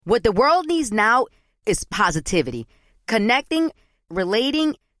What the world needs now is positivity. Connecting,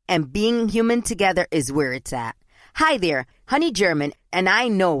 relating, and being human together is where it's at. Hi there, Honey German, and I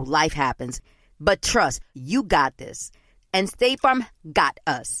know life happens, but trust, you got this. And State Farm got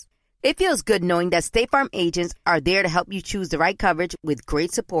us. It feels good knowing that State Farm agents are there to help you choose the right coverage with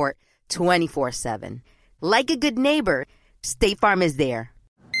great support 24/7. Like a good neighbor, State Farm is there.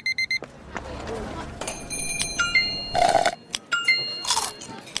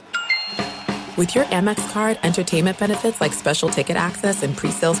 With your Amex card, entertainment benefits like special ticket access and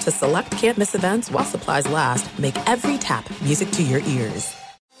pre-sales to select can't-miss events while supplies last make every tap music to your ears.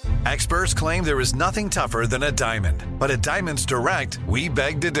 Experts claim there is nothing tougher than a diamond. But at Diamonds Direct, we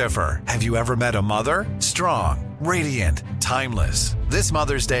beg to differ. Have you ever met a mother? Strong, radiant, timeless. This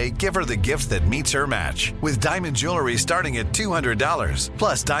Mother's Day, give her the gift that meets her match. With diamond jewelry starting at $200.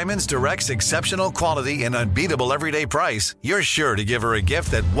 Plus, Diamonds Direct's exceptional quality and unbeatable everyday price, you're sure to give her a gift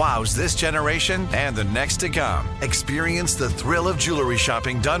that wows this generation and the next to come. Experience the thrill of jewelry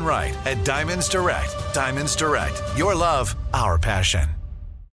shopping done right at Diamonds Direct. Diamonds Direct. Your love, our passion.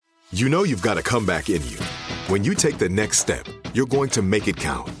 You know you've got a comeback in you. When you take the next step, you're going to make it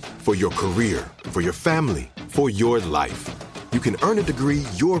count. For your career, for your family, for your life. You can earn a degree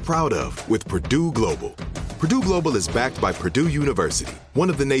you're proud of with Purdue Global. Purdue Global is backed by Purdue University, one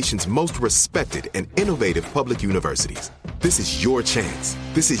of the nation's most respected and innovative public universities. This is your chance.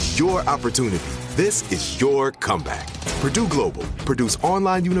 This is your opportunity. This is your comeback. Purdue Global, Purdue's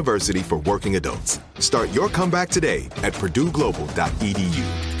online university for working adults. Start your comeback today at purdueglobal.edu.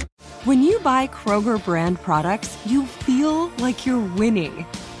 When you buy Kroger brand products, you feel like you're winning.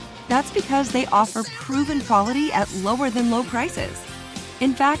 That's because they offer proven quality at lower than low prices.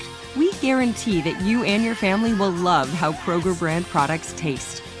 In fact, we guarantee that you and your family will love how Kroger brand products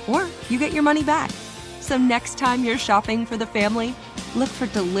taste, or you get your money back. So next time you're shopping for the family, look for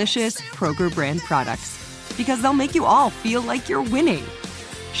delicious Kroger brand products, because they'll make you all feel like you're winning.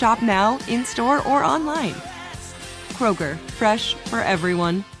 Shop now, in-store, or online. Kroger, fresh for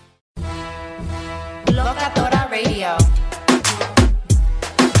everyone. Locatora Radio.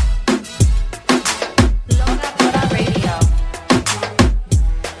 Locatora Radio.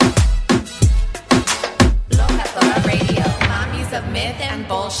 Locatora Radio. Mommies of myth and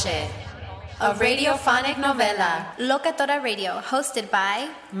bullshit. A radiophonic novela. Locatora Radio, hosted by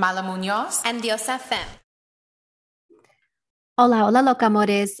Mala Muñoz and Diosa Fem. Hola, hola,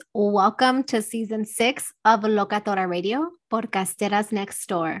 locamores. Welcome to Season 6 of Locatora Radio, Podcasteras Next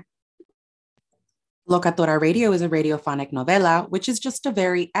Door. Locatora Radio is a radiophonic novela, which is just a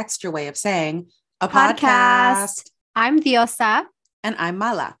very extra way of saying a podcast. I'm Diosa. And I'm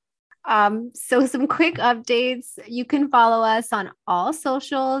Mala. So some quick updates. You can follow us on all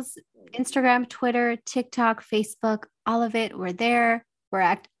socials, Instagram, Twitter, TikTok, Facebook, all of it. We're there. We're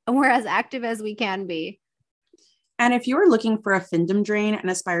as active as we can be. And if you're looking for a fandom drain and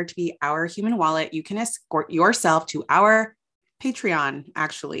aspire to be our human wallet, you can escort yourself to our Patreon,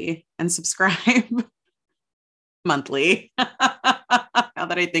 actually, and subscribe monthly. Now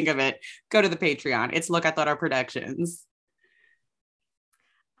that I think of it, go to the Patreon. It's Locatora Productions.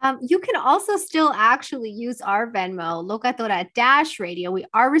 You can also still actually use our Venmo, Locatora-Radio. We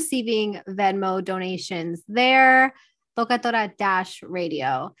are receiving Venmo donations there,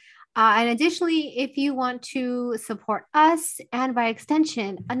 Locatora-Radio. And additionally, if you want to support us and by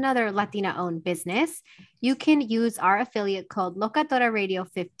extension, another Latina-owned business, you can use our affiliate code Locatora Radio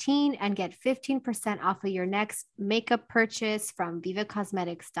 15 and get 15% off of your next makeup purchase from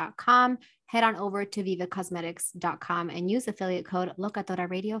vivacosmetics.com. Head on over to vivacosmetics.com and use affiliate code Locatora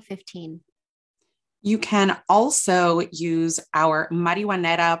Radio 15. You can also use our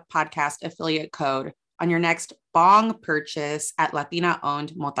Marihuanera podcast affiliate code on your next bong purchase at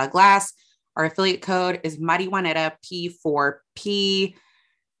Latina-owned Mota Glass. Our affiliate code is Marihuanera P4P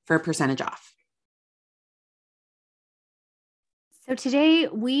for a percentage off. So today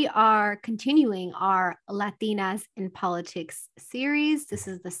we are continuing our Latinas in Politics series. This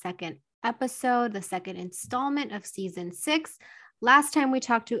is the second episode, the second installment of season 6. Last time we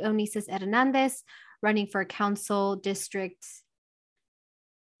talked to Eunices Hernandez, running for Council District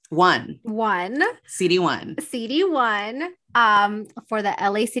 1. CD1 for the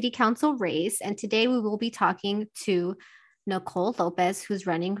LA City Council race. And today we will be talking to Nicole Lopez, who's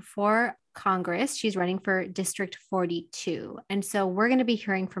running for Congress. She's running for District 42. And so we're going to be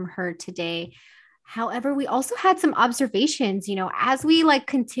hearing from her today. However, we also had some observations, as we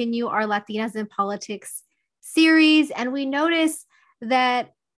continue our Latinas in Politics series, and we notice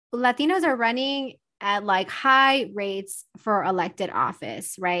that Latinos are running at high rates for elected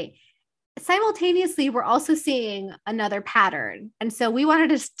office, right? simultaneously, we're also seeing another pattern. And so we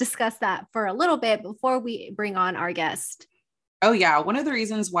wanted to discuss that for a little bit before we bring on our guest. Oh, yeah. One of the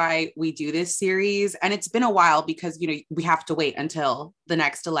reasons why we do this series, and it's been a while because, we have to wait until the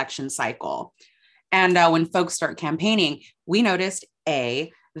next election cycle. And when folks start campaigning, we noticed,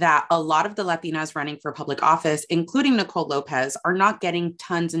 that a lot of the Latinas running for public office, including Nicole Lopez, are not getting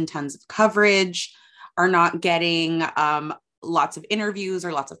tons and tons of coverage, are not getting lots of interviews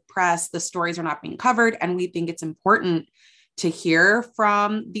or lots of press. The stories are not being covered. And we think it's important to hear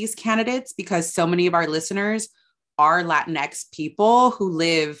from these candidates because so many of our listeners are Latinx people who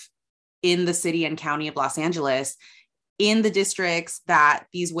live in the city and county of Los Angeles, in the districts that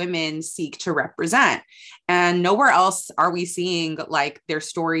these women seek to represent. And nowhere else are we seeing like their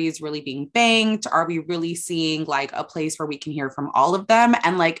stories really being banked. Are we really seeing like a place where we can hear from all of them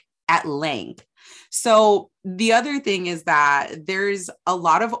and like at length? So the other thing is that there's a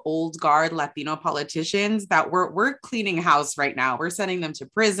lot of old guard Latino politicians that we're cleaning house right now. We're sending them to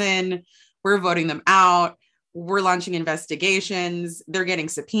prison. We're voting them out. We're launching investigations. They're getting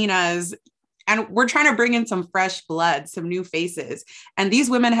subpoenas. And we're trying to bring in some fresh blood, some new faces. And these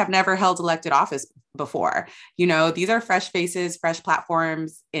women have never held elected office before. These are fresh faces, fresh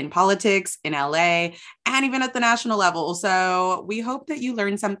platforms in politics, in LA, and even at the national level. So we hope that you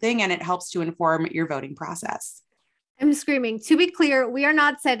learn something and it helps to inform your voting process. I'm screaming. To be clear, we are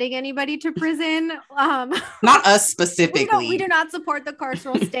not sending anybody to prison. Not us specifically. We do not support the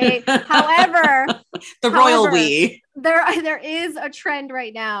carceral state. However, royal we. There is a trend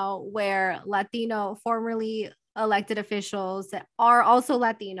right now where Latino formerly elected officials that are also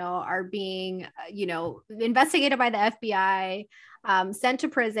Latino are being, investigated by the FBI, sent to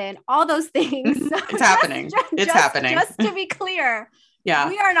prison, all those things. It's happening. It's happening. Just to be clear, yeah,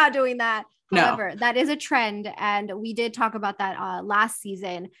 we are not doing that. However, no. That is a trend. And we did talk about that last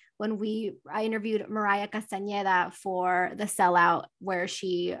season when I interviewed Mariah Castañeda for The Sellout, where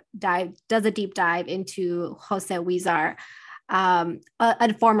she does a deep dive into Jose Huizar,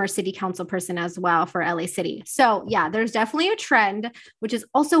 a former city council person as well for LA City. So yeah, there's definitely a trend, which is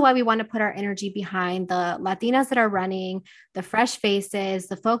also why we want to put our energy behind the Latinas that are running, the fresh faces,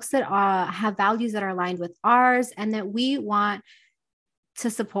 the folks that have values that are aligned with ours, and that we want to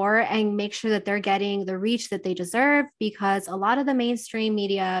support and make sure that they're getting the reach that they deserve, because a lot of the mainstream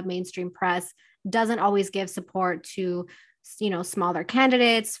media, mainstream press doesn't always give support to, smaller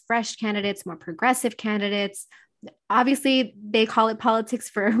candidates, fresh candidates, more progressive candidates. Obviously, they call it politics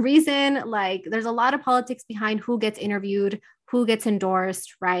for a reason. Like there's a lot of politics behind who gets interviewed, who gets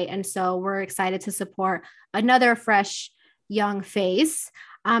endorsed, right? And so we're excited to support another fresh young face.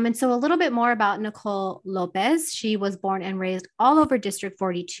 And so a little bit more about Nicole Lopez. She was born and raised all over District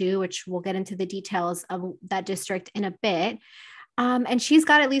 42, which we'll get into the details of that district in a bit. And she's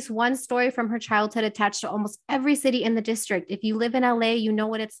got at least one story from her childhood attached to almost every city in the district. If you live in LA, you know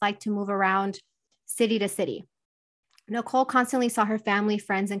what it's like to move around city to city. Nicole constantly saw her family,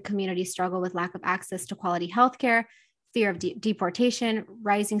 friends, and community struggle with lack of access to quality healthcare, fear of deportation,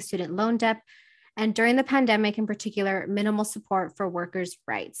 rising student loan debt, and during the pandemic in particular, minimal support for workers'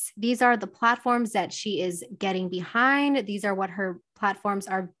 rights. These are the platforms that she is getting behind. These are what her platforms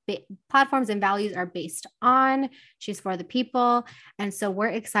and values are based on. She's for the people. And so we're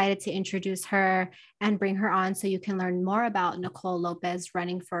excited to introduce her and bring her on so you can learn more about Nicole Lopez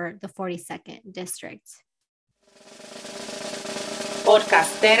running for the 42nd district.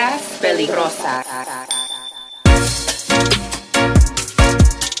 Podcasteras peligrosas.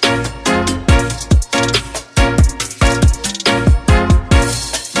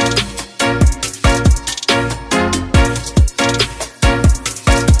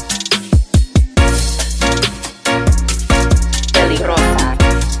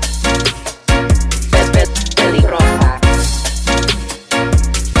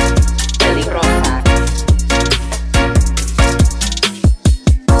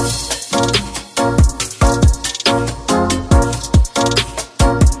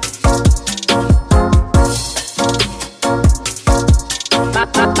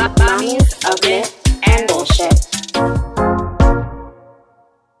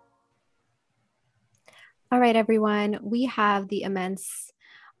 Everyone, we have the immense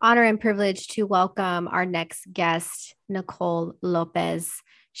honor and privilege to welcome our next guest, Nicole Lopez.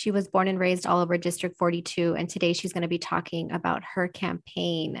 She was born and raised all over District 42, and today she's going to be talking about her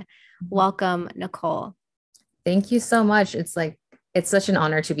campaign. Welcome, Nicole. Thank you so much. It's such an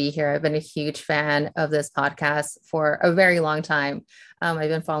honor to be here. I've been a huge fan of this podcast for a very long time. I've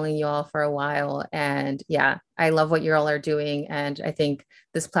been following you all for a while, and yeah, I love what you all are doing. And I think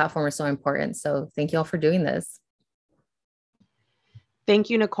this platform is so important. So thank you all for doing this. Thank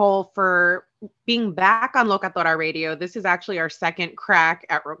you, Nicole, for being back on Locatora Radio. This is actually our second crack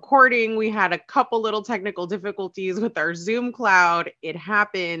at recording. We had a couple little technical difficulties with our Zoom cloud. It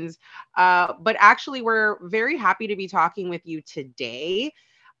happens. But actually, we're very happy to be talking with you today.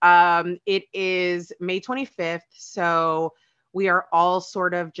 It is May 25th, so we are all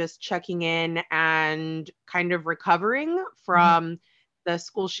sort of just checking in and kind of recovering from the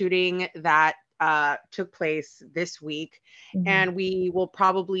school shooting that took place this week. And we will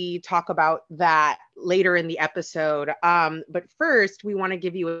probably talk about that later in the episode. But first, we want to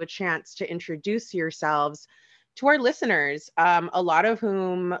give you a chance to introduce yourselves to our listeners, a lot of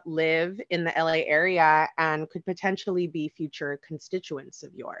whom live in the LA area and could potentially be future constituents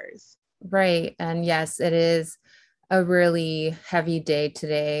of yours. Right. And yes, it is a really heavy day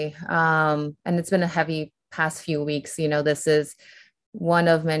today. And it's been a heavy past few weeks. This is one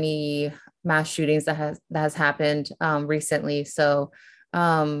of many mass shootings that has happened recently. So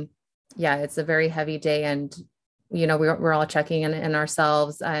yeah, it's a very heavy day, and we're all checking in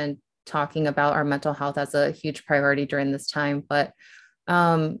ourselves and talking about our mental health as a huge priority during this time. But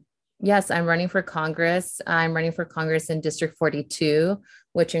yes, I'm running for Congress. I'm running for Congress in District 42,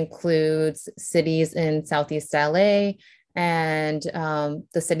 which includes cities in Southeast LA and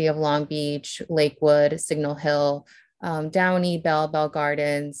the city of Long Beach, Lakewood, Signal Hill, Downey, Bell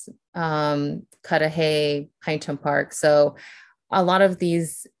Gardens, Cudahy, Pinetone Park. So a lot of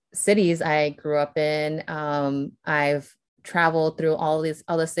these cities I grew up in. I've traveled through all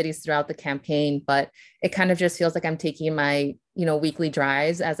the cities throughout the campaign, but it kind of just feels like I'm taking my, weekly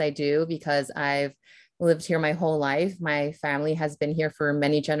drives as I do, because I've lived here my whole life. My family has been here for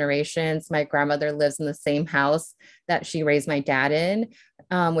many generations. My grandmother lives in the same house that she raised my dad in,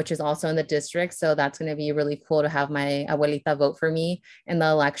 which is also in the district. So that's going to be really cool to have my abuelita vote for me in the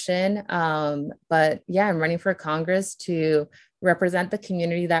election. But yeah, I'm running for Congress to represent the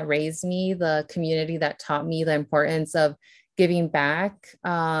community that raised me, the community that taught me the importance of giving back.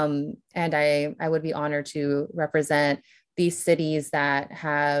 And I would be honored to represent these cities that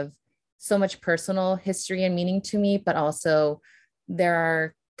have so much personal history and meaning to me, but also they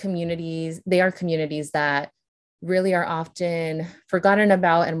are communities that really are often forgotten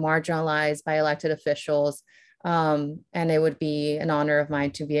about and marginalized by elected officials. And it would be an honor of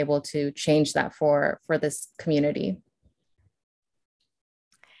mine to be able to change that for this community.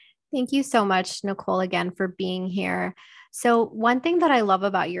 Thank you so much, Nicole, again, for being here. So one thing that I love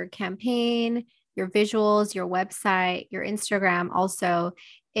about your campaign, your visuals, your website, your Instagram also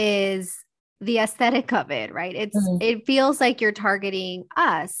is the aesthetic of it, right? It feels like you're targeting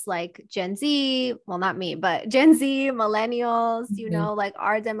us, like Gen Z, well, not me, but Gen Z, millennials, like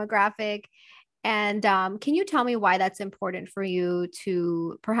our demographic. And can you tell me why that's important for you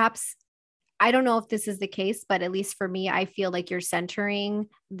to perhaps, I don't know if this is the case, but at least for me, I feel like you're centering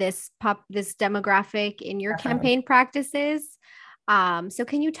this demographic in your campaign practices. So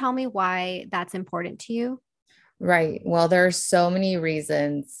can you tell me why that's important to you? Right. Well, there are so many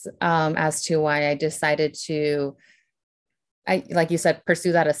reasons as to why I decided to, like you said,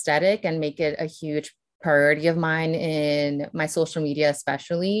 pursue that aesthetic and make it a huge priority of mine in my social media,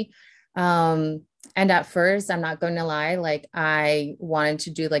 especially. And at first, I'm not going to lie, like I wanted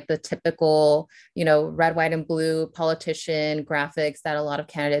to do like the typical, red, white, and blue politician graphics that a lot of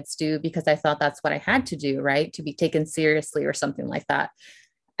candidates do, because I thought that's what I had to do, right? To be taken seriously or something like that.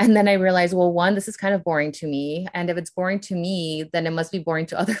 And then I realized, well, one, this is kind of boring to me. And if it's boring to me, then it must be boring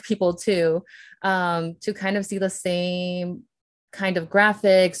to other people too, to kind of see the same kind of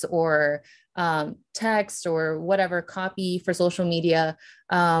graphics or text or whatever copy for social media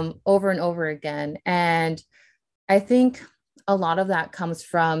over and over again. And I think a lot of that comes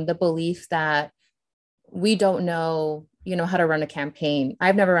from the belief that we don't know how to run a campaign.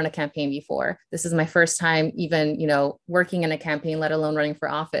 I've never run a campaign before. This is my first time even, working in a campaign, let alone running for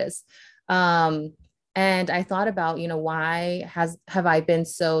office. And I thought about, why have I been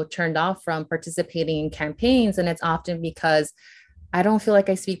so turned off from participating in campaigns? And it's often because I don't feel like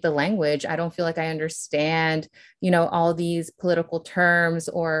I speak the language. I don't feel like I understand, all these political terms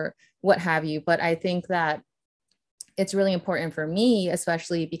or what have you. But I think that it's really important for me,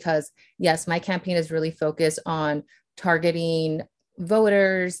 especially because, yes, my campaign is really focused on targeting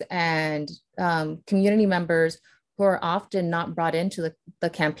voters and community members who are often not brought into the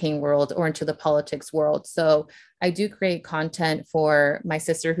campaign world or into the politics world. So I do create content for my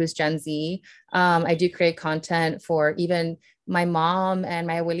sister who's Gen Z. I do create content for even my mom and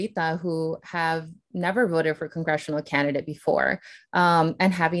my abuelita who have never voted for a congressional candidate before,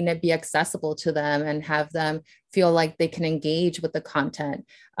 and having it be accessible to them and have them feel like they can engage with the content,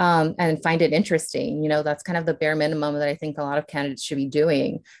 and find it interesting. That's kind of the bare minimum that I think a lot of candidates should be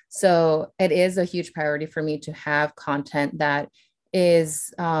doing. So it is a huge priority for me to have content that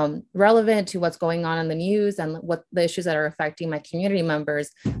is relevant to what's going on in the news and what the issues that are affecting my community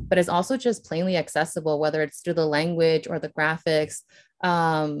members, but is also just plainly accessible, whether it's through the language or the graphics.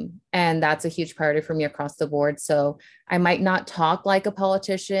 And that's a huge priority for me across the board. So I might not talk like a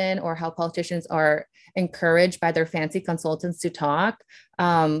politician or how politicians are encouraged by their fancy consultants to talk,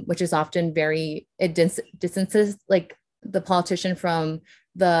 which is often it distances like the politician from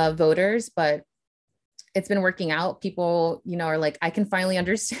the voters, but it's been working out. People, are like, I can finally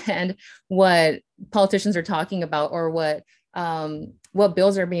understand what politicians are talking about, or what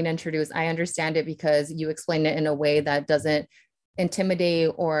bills are being introduced. I understand it because you explain it in a way that doesn't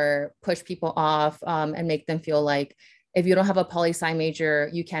intimidate or push people off, and make them feel like if you don't have a poli-sci major,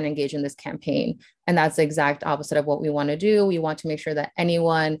 you can't engage in this campaign. And that's the exact opposite of what we want to do. We want to make sure that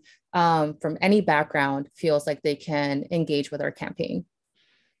anyone from any background feels like they can engage with our campaign.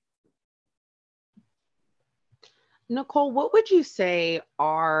 Nicole, what would you say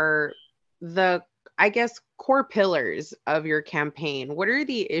are the, I guess, core pillars of your campaign? What are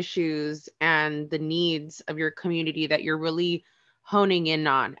the issues and the needs of your community that you're really honing in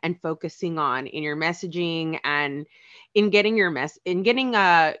on and focusing on in your messaging and in getting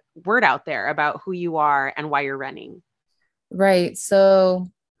a word out there about who you are and why you're running? Right. So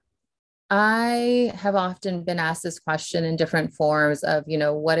I have often been asked this question in different forms of,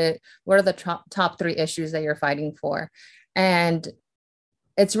 what are the top three issues that you're fighting for? And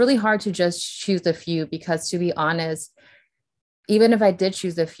it's really hard to just choose a few, because to be honest, even if I did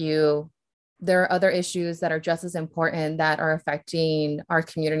choose a few, there are other issues that are just as important that are affecting our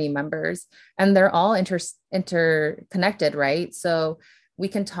community members, and they're all interconnected, right? So we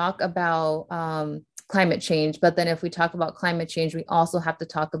can talk about climate change, but then if we talk about climate change, we also have to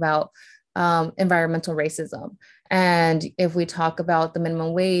talk about environmental racism. And if we talk about the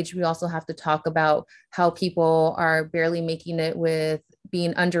minimum wage, we also have to talk about how people are barely making it with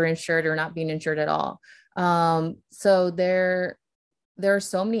being underinsured or not being insured at all. So there are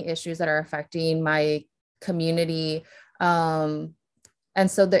so many issues that are affecting my community. And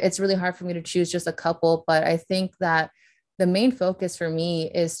so it's really hard for me to choose just a couple, but I think that the main focus for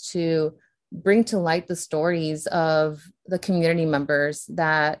me is to bring to light the stories of the community members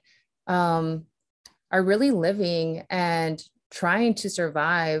that are really living and trying to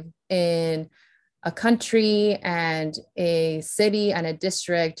survive in a country and a city and a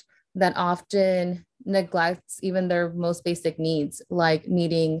district that often neglects even their most basic needs, like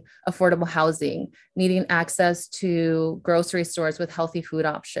needing affordable housing, needing access to grocery stores with healthy food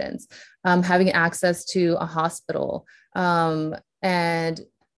options, having access to a hospital, and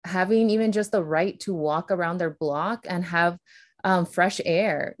having even just the right to walk around their block and have fresh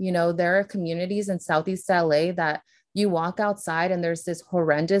air. There are communities in Southeast LA that you walk outside and there's this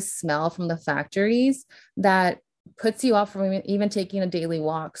horrendous smell from the factories that puts you off from even taking a daily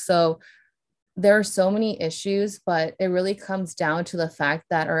walk. So there are so many issues, but it really comes down to the fact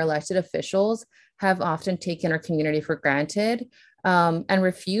that our elected officials have often taken our community for granted, and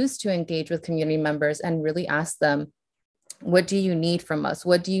refused to engage with community members and really ask them, what do you need from us?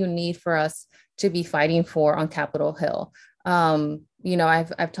 What do you need for us to be fighting for on Capitol Hill?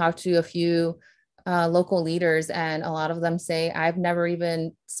 I've talked to a few local leaders, and a lot of them say, I've never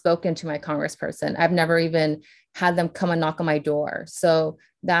even spoken to my congressperson. I've never even had them come and knock on my door. So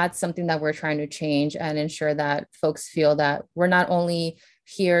that's something that we're trying to change and ensure that folks feel that we're not only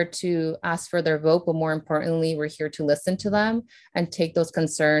here to ask for their vote, but more importantly, we're here to listen to them and take those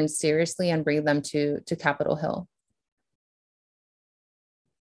concerns seriously and bring them to Capitol Hill.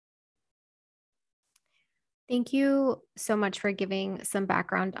 Thank you so much for giving some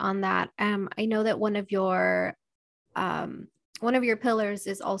background on that. I know that one of your pillars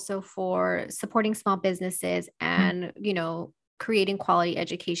is also for supporting small businesses and, creating quality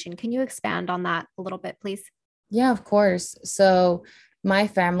education. Can you expand on that a little bit, please? Yeah, of course. So my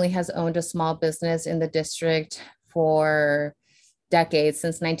family has owned a small business in the district for decades,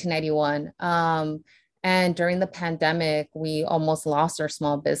 since 1991. And during the pandemic, we almost lost our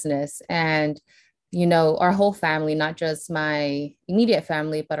small business. And our whole family, not just my immediate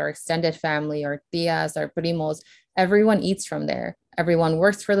family, but our extended family, our tias, our primos, everyone eats from there. Everyone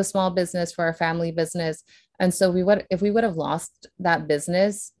works for the small business, for our family business. And so if we would have lost that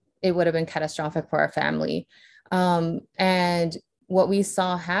business, it would have been catastrophic for our family. And what we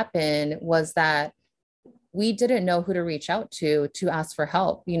saw happen was that we didn't know who to reach out to ask for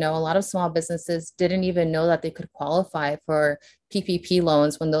help. You know, a lot of small businesses didn't even know that they could qualify for PPP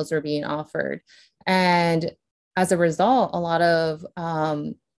loans when those were being offered. And as a result, a lot of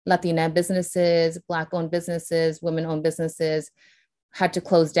Latina businesses, Black-owned businesses, women-owned businesses had to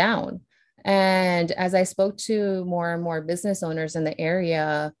close down. And as I spoke to more and more business owners in the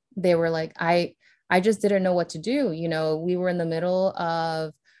area, they were like, I just didn't know what to do. You know, we were in the middle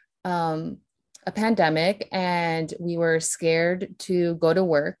of a pandemic and we were scared to go to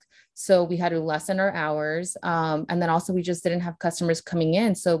work. So we had to lessen our hours. And then also we just didn't have customers coming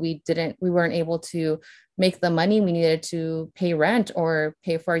in. So we weren't able to make the money we needed to pay rent or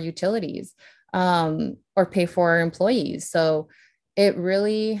pay for our utilities, or pay for our employees. So it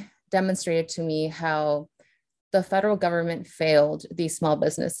really demonstrated to me how the federal government failed these small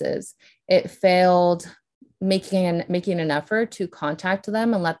businesses. It failed making an effort to contact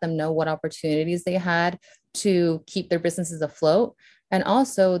them and let them know what opportunities they had to keep their businesses afloat. And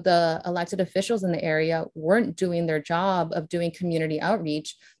also the elected officials in the area weren't doing their job of doing community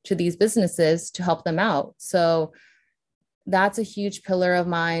outreach to these businesses to help them out. So that's a huge pillar of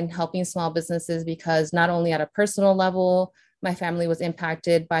mine, helping small businesses, because not only at a personal level, my family was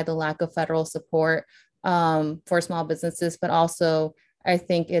impacted by the lack of federal support for small businesses, but also I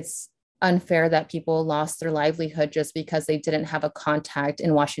think it's unfair that people lost their livelihood just because they didn't have a contact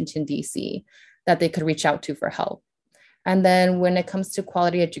in Washington, D.C. that they could reach out to for help. And then when it comes to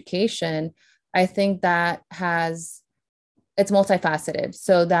quality education, I think that it's multifaceted.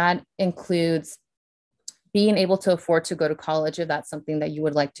 So that includes being able to afford to go to college if that's something that you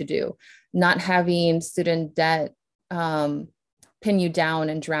would like to do, not having student debt pin you down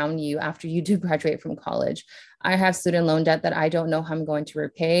and drown you after you do graduate from college. I have student loan debt that I don't know how I'm going to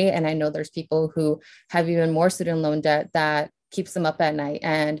repay. And I know there's people who have even more student loan debt that keeps them up at night.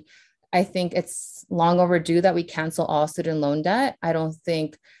 And I think it's long overdue that we cancel all student loan debt. I don't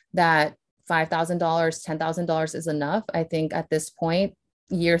think that $5,000, $10,000 is enough. I think at this point,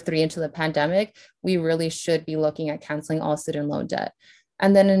 year 3 into the pandemic, we really should be looking at canceling all student loan debt.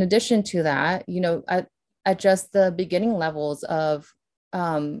 And then in addition to that, you know, at just the beginning levels of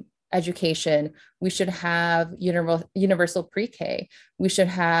education, we should have universal pre-K. We should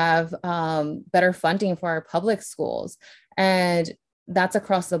have better funding for our public schools. And that's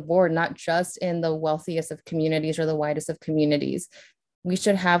across the board, not just in the wealthiest of communities or the widest of communities. We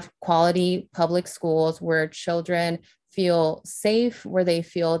should have quality public schools where children feel safe, where they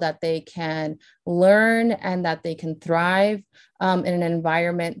feel that they can learn and that they can thrive in an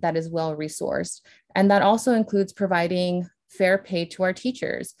environment that is well resourced. And that also includes providing fair pay to our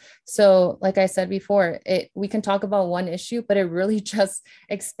teachers. So like I said before, we can talk about one issue, but it really just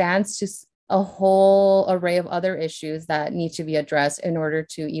expands to a whole array of other issues that need to be addressed in order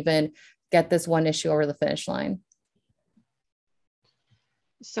to even get this one issue over the finish line.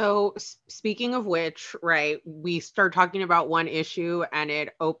 So speaking of which, right, we start talking about one issue and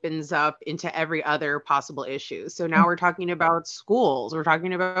it opens up into every other possible issue. So now we're talking about schools, we're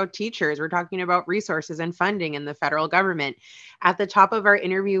talking about teachers, we're talking about resources and funding in the federal government. At the top of our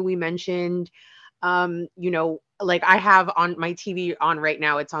interview, we mentioned, like I have on my TV on right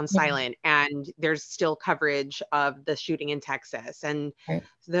now, it's on silent, and there's still coverage of the shooting in Texas. And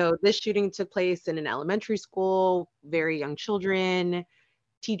so this shooting took place in an elementary school, very young children,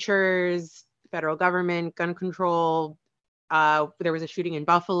 teachers, federal government, gun control. There was a shooting in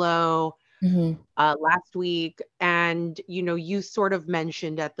Buffalo last week. And, you sort of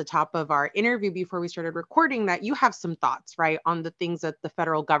mentioned at the top of our interview before we started recording that you have some thoughts, right, on the things that the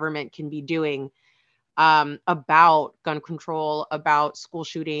federal government can be doing about gun control, about school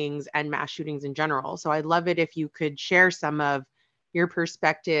shootings and mass shootings in general. So I'd love it if you could share some of your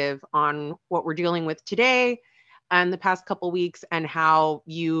perspective on what we're dealing with today and the past couple weeks, and how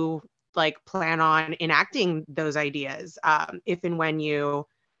you plan on enacting those ideas if and when you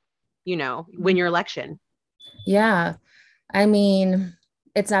win your election. Yeah. I mean,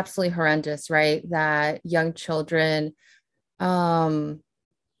 it's absolutely horrendous, right? That young children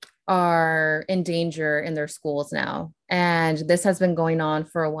are in danger in their schools now. And this has been going on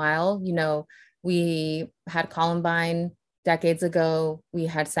for a while. We had Columbine decades ago, we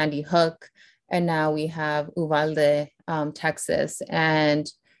had Sandy Hook, and now we have Uvalde, Texas.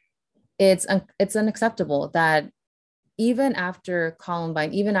 And it's unacceptable that even after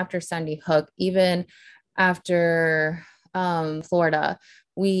Columbine, even after Sandy Hook, even after Florida,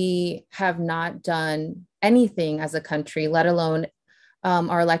 we have not done anything as a country, let alone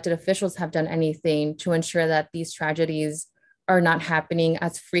our elected officials have done anything to ensure that these tragedies are not happening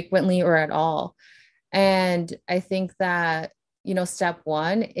as frequently or at all. And I think that step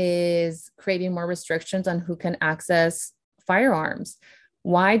one is creating more restrictions on who can access firearms.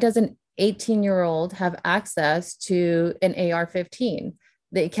 Why does an 18-year-old have access to an AR-15?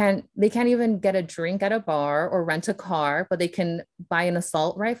 They can't even get a drink at a bar or rent a car, but they can buy an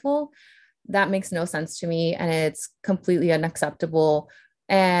assault rifle. That makes no sense to me, and it's completely unacceptable.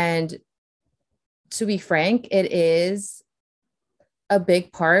 And to be frank, it is a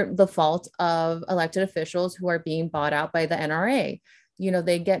big part the fault of elected officials who are being bought out by the NRA.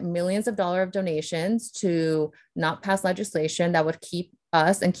 They get millions of dollars of donations to not pass legislation that would keep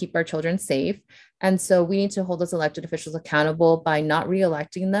us and keep our children safe. And so we need to hold those elected officials accountable by not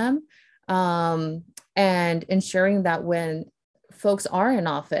reelecting them, and ensuring that when folks are in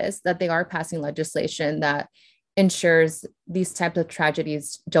office, that they are passing legislation that ensures these types of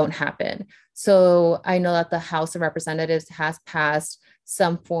tragedies don't happen. So I know that the House of Representatives has passed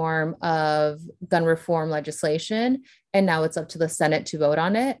some form of gun reform legislation, and now it's up to the Senate to vote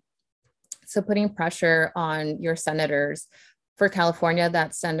on it. So putting pressure on your senators. For California,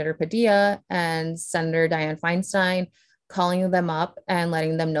 that's Senator Padilla and Senator Dianne Feinstein, calling them up and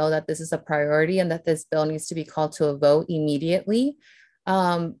letting them know that this is a priority and that this bill needs to be called to a vote immediately.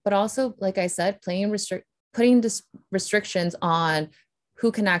 But also, like I said, putting restrictions on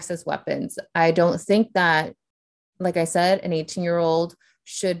who can access weapons. I don't think that, like I said, an 18-year-old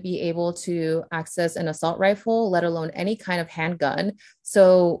should be able to access an assault rifle, let alone any kind of handgun.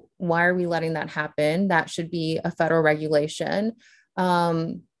 So why are we letting that happen? That should be a federal regulation.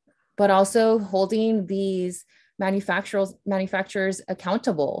 But also holding these manufacturers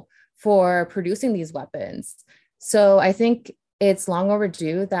accountable for producing these weapons. So I think it's long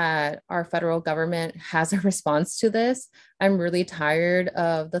overdue that our federal government has a response to this. I'm really tired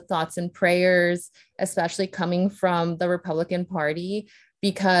of the thoughts and prayers, especially coming from the Republican Party,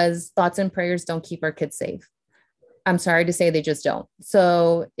 because thoughts and prayers don't keep our kids safe. I'm sorry to say, they just don't.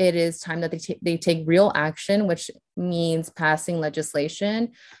 So it is time that they take real action, which means passing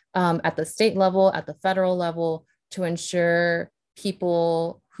legislation at the state level, at the federal level, to ensure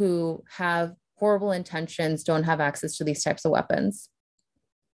people who have horrible intentions don't have access to these types of weapons.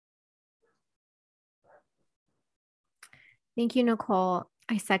 Thank you, Nicole.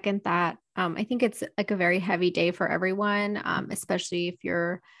 I second that. I think it's like a very heavy day for everyone, especially if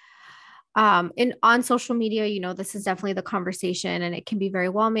you're on social media. This is definitely the conversation, and it can be very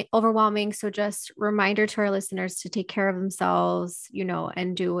overwhelming. So just reminder to our listeners to take care of themselves,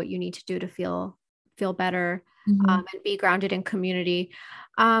 and do what you need to do to feel better, and be grounded in community.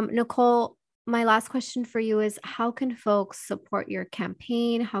 Nicole, my last question for you is, how can folks support your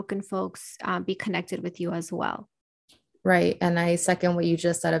campaign? How can folks be connected with you as well? Right. And I second what you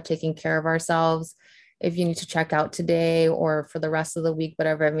just said of taking care of ourselves. If you need to check out today or for the rest of the week,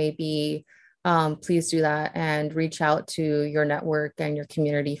 whatever it may be, please do that and reach out to your network and your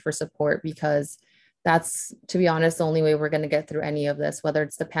community for support, because that's, to be honest, the only way we're going to get through any of this, whether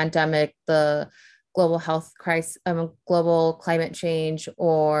it's the pandemic, the global health crisis, global climate change,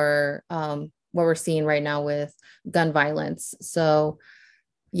 or what we're seeing right now with gun violence. So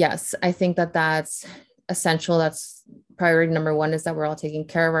yes, I think that that's essential. That's priority number one, is that we're all taking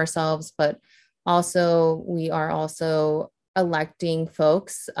care of ourselves, but also we are also electing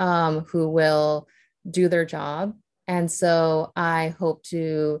folks who will do their job. And so I hope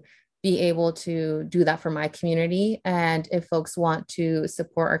to be able to do that for my community. And if folks want to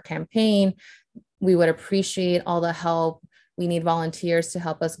support our campaign, we would appreciate all the help. We need volunteers to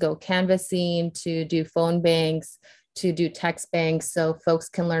help us go canvassing, to do phone banks, to do text banks, so folks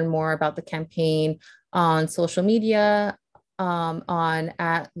can learn more about the campaign on social media, on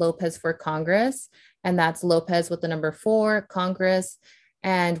at Lopez for Congress. And that's Lopez with the number 4, Congress.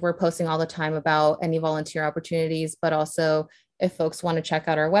 And we're posting all the time about any volunteer opportunities, but also if folks want to check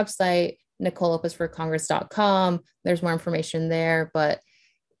out our website, NicoleLopezForCongress.com, there's more information there. But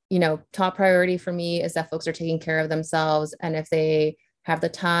top priority for me is that folks are taking care of themselves. And if they have the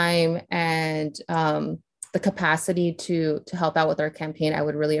time and the capacity to help out with our campaign, I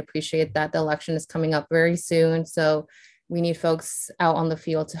would really appreciate that. The election is coming up very soon. So we need folks out on the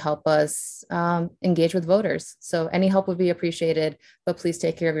field to help us engage with voters. So any help would be appreciated, but please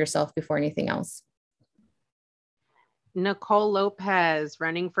take care of yourself before anything else. Nicole Lopez,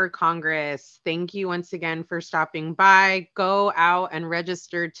 running for Congress. Thank you once again for stopping by. Go out and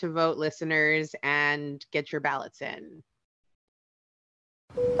register to vote, listeners, and get your ballots in.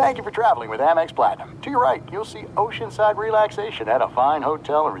 Thank you for traveling with Amex Platinum. To your right, you'll see oceanside relaxation at a fine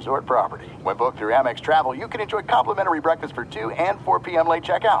hotel and resort property. When booked through Amex Travel, you can enjoy complimentary breakfast for 2 and 4 p.m. late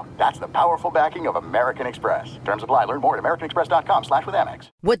checkout. That's the powerful backing of American Express. Terms apply. Learn more at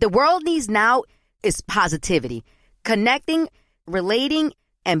americanexpress.com/withAmex. What the world needs now is positivity. Connecting, relating,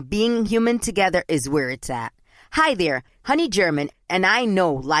 and being human together is where it's at. Hi there, Honey German, and I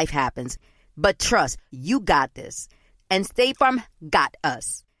know life happens, but trust, you got this. And State Farm got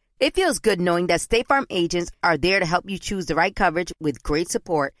us. It feels good knowing that State Farm agents are there to help you choose the right coverage with great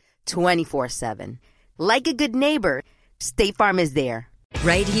support 24/7. Like a good neighbor, State Farm is there.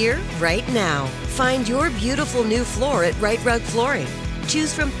 Right here, right now. Find your beautiful new floor at Right Rug Flooring.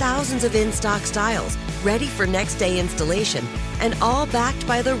 Choose from thousands of in-stock styles, ready for next day installation, and all backed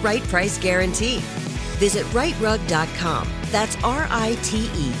by the right price guarantee. Visit rightrug.com. That's RITERUG.com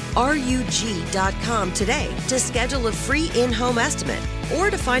today to schedule a free in-home estimate or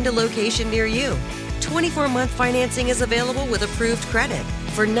to find a location near you. 24-month financing is available with approved credit.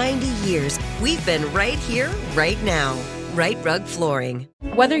 For 90 years, we've been right here, right now. Right Rug Flooring.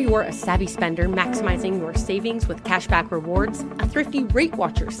 Whether you're a savvy spender maximizing your savings with cashback rewards, a thrifty rate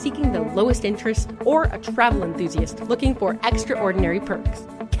watcher seeking the lowest interest, or a travel enthusiast looking for extraordinary perks,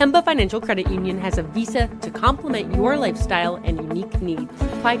 Kemba Financial Credit Union has a visa to complement your lifestyle and unique needs.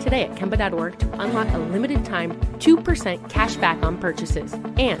 Apply today at Kemba.org to unlock a limited time 2% cash back on purchases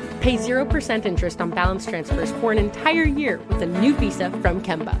and pay 0% interest on balance transfers for an entire year with a new visa from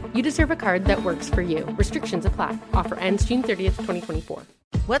Kemba. You deserve a card that works for you. Restrictions apply. Offer ends June 30th, 2024.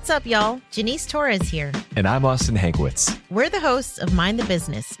 What's up, y'all? Janice Torres here. And I'm Austin Hankwitz. We're the hosts of Mind the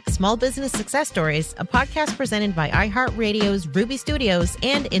Business, Small Business Success Stories, a podcast presented by iHeartRadio's Ruby Studios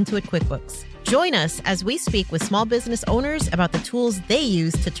and Intuit QuickBooks. Join us as we speak with small business owners about the tools they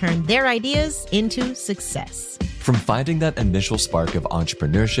use to turn their ideas into success. From finding that initial spark of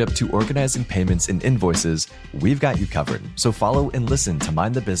entrepreneurship to organizing payments and invoices, we've got you covered. So follow and listen to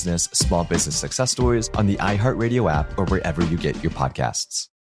Mind the Business Small Business Success Stories on the iHeartRadio app or wherever you get your podcasts.